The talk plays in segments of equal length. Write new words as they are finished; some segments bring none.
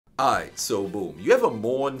Alright, so boom. You ever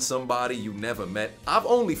mourn somebody you never met? I've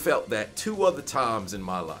only felt that 2 other times in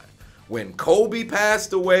my life. When Kobe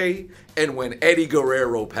passed away and when Eddie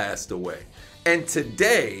Guerrero passed away. And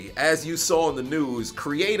today, as you saw in the news,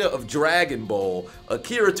 creator of Dragon Ball,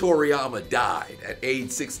 Akira Toriyama, died at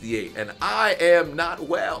age 68. And I am not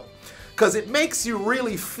well. Because it makes you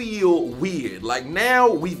really feel weird. Like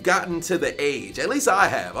now we've gotten to the age, at least I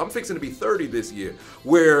have, I'm fixing to be 30 this year,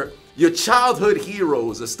 where your childhood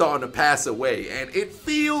heroes are starting to pass away. And it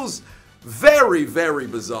feels very, very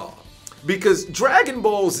bizarre. Because Dragon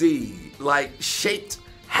Ball Z, like, shaped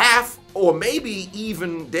half or maybe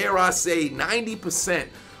even, dare I say, 90%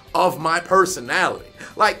 of my personality.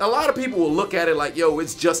 Like, a lot of people will look at it like, yo,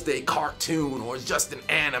 it's just a cartoon or it's just an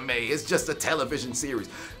anime, it's just a television series.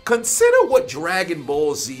 Consider what Dragon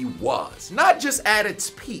Ball Z was, not just at its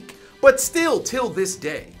peak, but still till this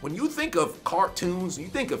day. When you think of cartoons, you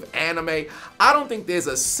think of anime, I don't think there's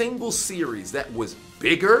a single series that was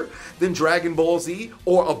bigger than Dragon Ball Z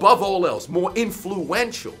or above all else, more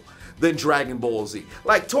influential than Dragon Ball Z.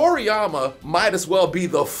 Like, Toriyama might as well be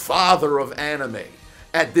the father of anime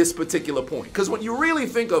at this particular point. Because when you really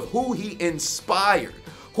think of who he inspired,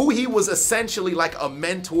 who he was essentially like a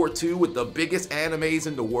mentor to with the biggest animes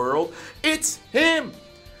in the world, it's him.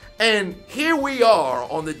 And here we are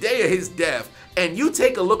on the day of his death, and you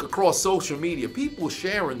take a look across social media, people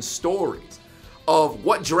sharing stories of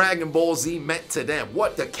what Dragon Ball Z meant to them,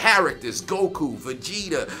 what the characters, Goku,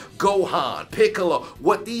 Vegeta, Gohan, Piccolo,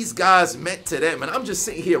 what these guys meant to them. And I'm just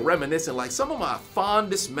sitting here reminiscing, like, some of my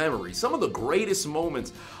fondest memories, some of the greatest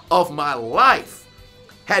moments of my life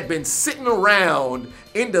had been sitting around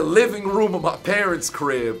in the living room of my parents'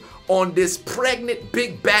 crib on this pregnant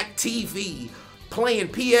big back TV, playing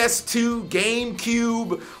PS2,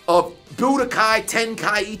 GameCube, of Budokai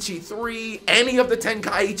Tenkaichi 3, any of the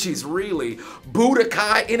Tenkaichis really,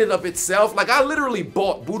 Budokai in and of itself. Like, I literally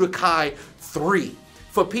bought Budokai 3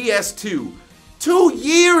 for PS2 2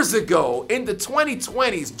 years ago in the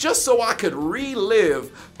 2020s just so I could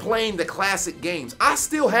relive playing the classic games. I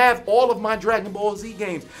still have all of my Dragon Ball Z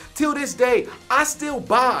games. Till this day, I still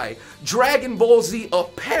buy Dragon Ball Z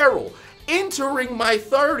apparel entering my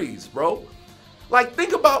 30s, bro. Like,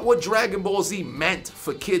 think about what Dragon Ball Z meant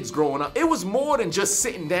for kids growing up. It was more than just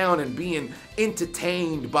sitting down and being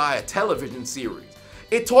entertained by a television series.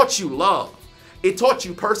 It taught you love. It taught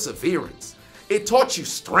you perseverance. It taught you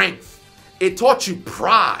strength. It taught you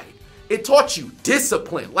pride. It taught you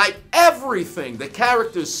discipline. Like, everything the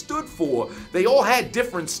characters stood for, they all had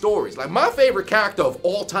different stories. Like, my favorite character of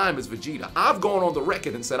all time is Vegeta. I've gone on the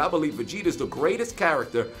record and said I believe Vegeta is the greatest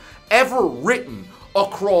character ever written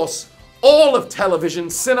across all of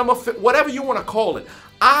television, cinema, whatever you want to call it.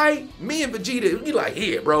 Me and Vegeta, we like,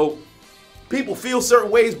 here, bro. People feel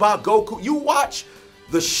certain ways about Goku. You watch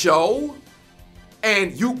the show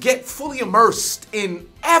and you get fully immersed in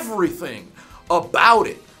everything about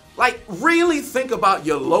it. Like, really think about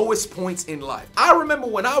your lowest points in life. I remember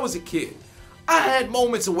when I was a kid, I had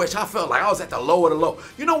moments in which I felt like I was at the low of the low.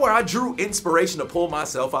 You know where I drew inspiration to pull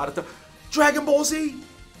myself out of the Dragon Ball Z?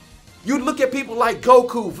 You'd look at people like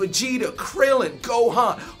Goku, Vegeta, Krillin,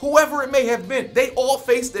 Gohan, whoever it may have been. They all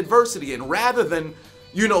faced adversity, and rather than,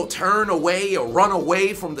 you know, turn away or run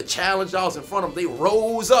away from the challenge that was in front of them, they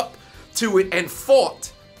rose up to it and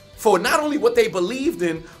fought for not only what they believed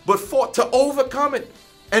in, but fought to overcome it.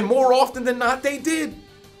 And more often than not, they did.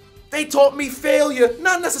 They taught me failure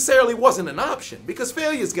not necessarily wasn't an option, because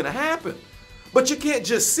failure is gonna happen. But you can't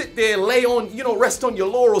just sit there, lay on, you know, rest on your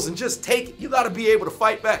laurels and just take it. You got to be able to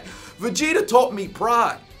fight back. Vegeta taught me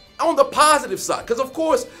pride on the positive side. Because, of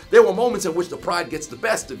course, there were moments in which the pride gets the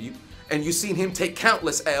best of you. And you've seen him take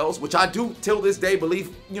countless L's, which I do, till this day,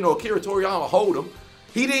 believe, you know, Akira Toriyama hold him.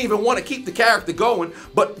 He didn't even want to keep the character going.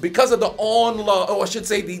 But because of the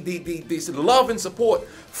the love and support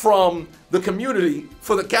from the community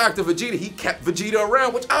for the character Vegeta, he kept Vegeta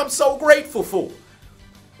around, which I'm so grateful for.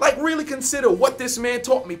 Like, really consider what this man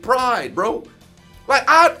taught me. Pride, bro. Like,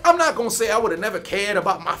 I'm not going to say I would have never cared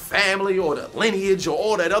about my family or the lineage or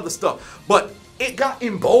all that other stuff, but it got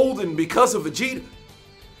emboldened because of Vegeta.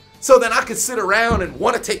 So then I could sit around and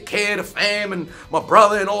want to take care of the fam and my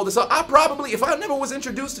brother and all this. I probably, if I never was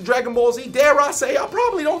introduced to Dragon Ball Z, dare I say, I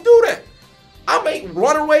probably don't do that. I may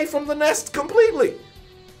run away from the nest completely.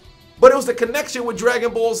 But it was the connection with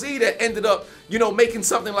Dragon Ball Z that ended up, you know, making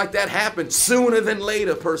something like that happen sooner than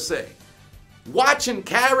later, per se. Watching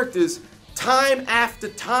characters time after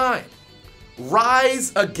time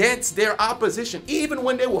rise against their opposition, even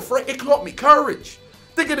when they were afraid, it taught me courage.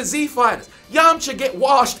 Think of the Z fighters. Yamcha get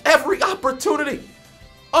washed every opportunity.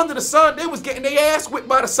 Under the sun, they was getting their ass whipped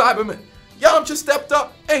by the Cybermen. Yamcha stepped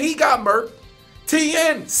up and he got murked.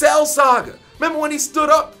 TN, Cell Saga. Remember when he stood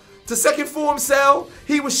up to second form Cell?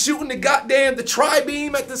 He was shooting the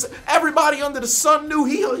tri-beam at this. Everybody under the sun knew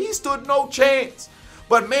he stood no chance.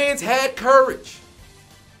 But man's had courage.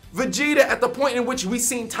 Vegeta, at the point in which we've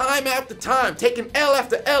seen time after time, taking L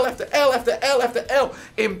after L after L after L after L,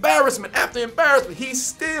 embarrassment after embarrassment, he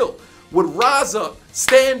still would rise up,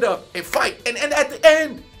 stand up, and fight. And at the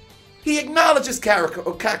end, he acknowledges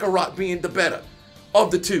Kakarot being the better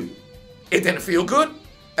of the two. It didn't feel good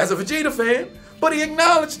as a Vegeta fan, but he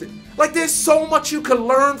acknowledged it. Like, there's so much you can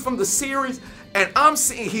learn from the series, and I'm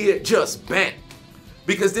sitting here just bent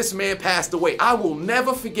because this man passed away. I will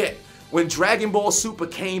never forget when Dragon Ball Super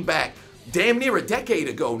came back damn near a decade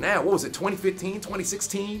ago now. What was it, 2015,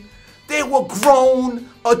 2016? There were grown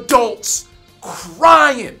adults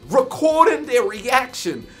crying, recording their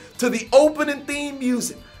reaction to the opening theme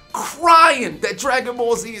music, crying that Dragon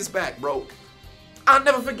Ball Z is back, bro. I'll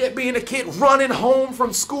never forget being a kid running home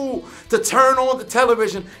from school to turn on the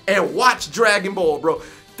television and watch Dragon Ball, bro.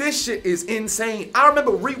 This shit is insane. I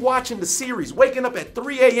remember rewatching the series, waking up at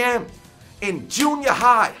 3 a.m. in junior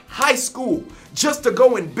high, high school, just to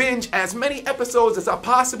go and binge as many episodes as I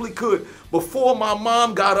possibly could before my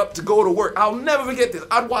mom got up to go to work. I'll never forget this.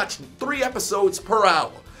 I'd watch 3 episodes per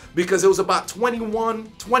hour because it was about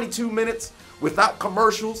 21, 22 minutes without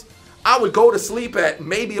commercials. I would go to sleep at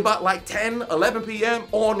maybe about like 10, 11 p.m.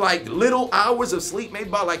 on like little hours of sleep, maybe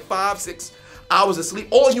about like 5, 6 hours of sleep.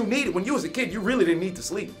 All you needed when you was a kid, you really didn't need to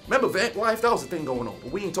sleep. Remember Vamp Life? That was the thing going on,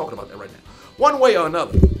 but we ain't talking about that right now. One way or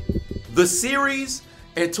another, the series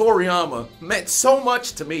and Toriyama meant so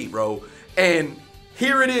much to me, bro. And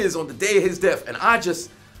here it is on the day of his death, and I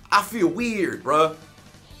feel weird, bro.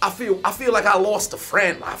 I feel like I lost a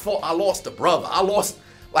friend. I lost a brother. I lost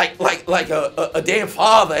like a damn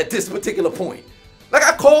father at this particular point. Like,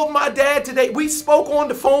 I called my dad today. We spoke on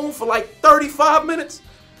the phone for like 35 minutes,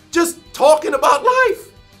 just talking about life.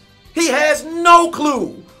 He has no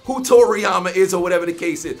clue who Toriyama is or whatever the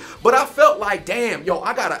case is. But I felt like, damn, yo,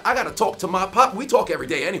 I gotta talk to my pop. We talk every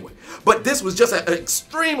day anyway. But this was just an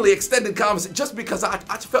extremely extended conversation just because I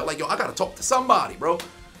felt like, yo, I gotta talk to somebody, bro.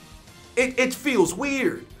 It feels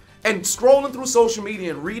weird. And scrolling through social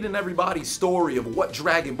media and reading everybody's story of what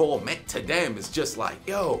Dragon Ball meant to them is just like,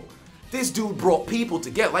 yo, this dude brought people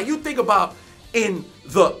together. Like, you think about in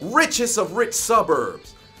the richest of rich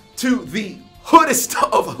suburbs to the hoodest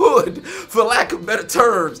of hood, for lack of better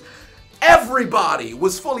terms, everybody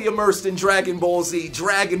was fully immersed in Dragon Ball Z,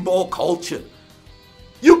 Dragon Ball culture.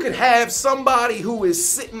 You could have somebody who is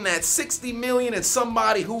sitting at 60 million and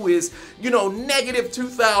somebody who is, negative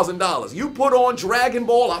 $2,000. You put on Dragon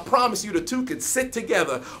Ball, I promise you the two could sit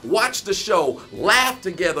together, watch the show, laugh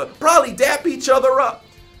together, probably dap each other up.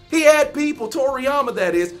 He had people, Toriyama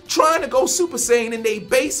that is, trying to go Super Saiyan in their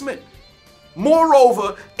basement.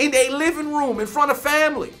 Moreover, in a living room in front of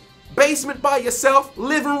family. Basement by yourself,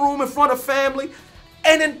 living room in front of family,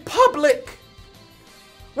 and in public.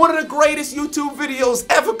 One of the greatest YouTube videos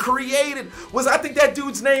ever created was, I think that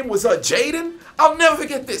dude's name was Jaden. I'll never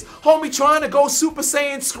forget this. Homie trying to go Super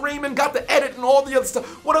Saiyan, screaming, got the edit and all the other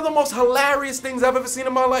stuff. One of the most hilarious things I've ever seen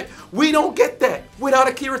in my life. We don't get that without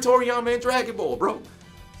Akira Toriyama and Dragon Ball, bro.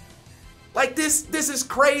 Like, this is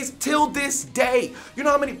crazy till this day. You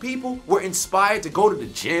know how many people were inspired to go to the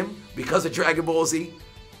gym because of Dragon Ball Z?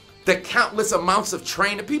 The countless amounts of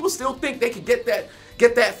training. People still think they could get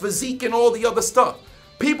that physique and all the other stuff.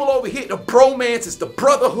 People over here, the bromances, the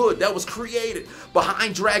brotherhood that was created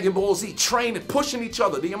behind Dragon Ball Z, training, pushing each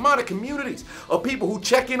other. The amount of communities of people who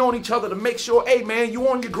check in on each other to make sure, hey man, you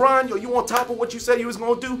on your grind, yo, you on top of what you said you was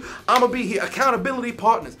gonna do, I'ma be here. Accountability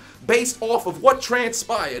partners based off of what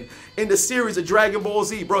transpired in the series of Dragon Ball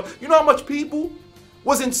Z, bro. You know how much people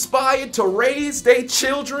was inspired to raise their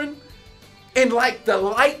children in like the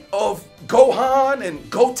light of Gohan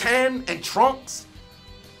and Goten and Trunks?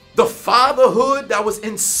 The fatherhood that was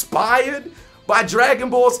inspired by Dragon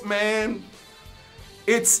Ball's, man,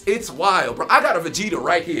 it's wild, bro. I got a Vegeta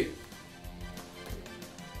right here.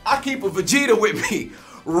 I keep a Vegeta with me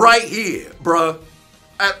right here, bro,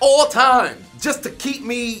 at all times, just to keep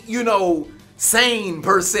me, sane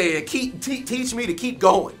per se, and teach me to keep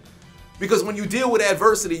going. Because when you deal with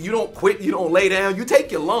adversity, you don't quit, you don't lay down, you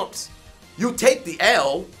take your lumps, you take the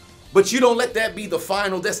L, but you don't let that be the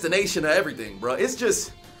final destination of everything, bro.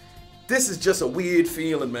 This is just a weird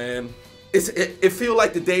feeling, man. It feel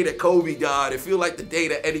like the day that Kobe died. It feel like the day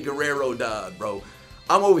that Eddie Guerrero died, bro.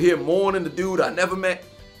 I'm over here mourning the dude I never met,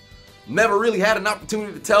 Never really had an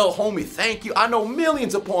opportunity to tell homie thank you. I know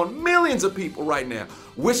millions upon millions of people right now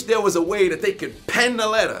wish there was a way that they could pen a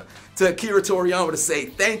letter to Akira Toriyama to say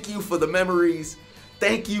thank you for the memories,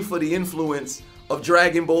 thank you for the influence of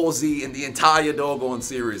Dragon Ball Z and the entire doggone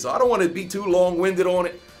series. So I don't want to be too long-winded on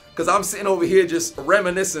it, because I'm sitting over here just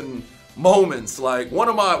reminiscing moments. Like one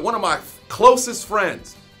of my closest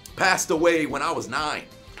friends passed away when I was 9,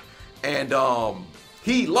 and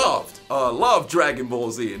he loved Dragon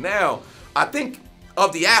Ball Z. And now I think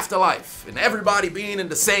of the afterlife and everybody being in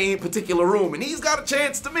the same particular room, and he's got a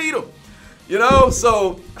chance to meet him, you know.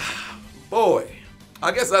 So boy,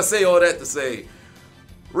 I guess I say all that to say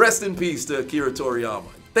rest in peace to Akira Toriyama.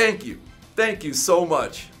 Thank you so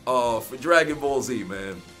much for Dragon Ball Z,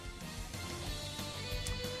 man.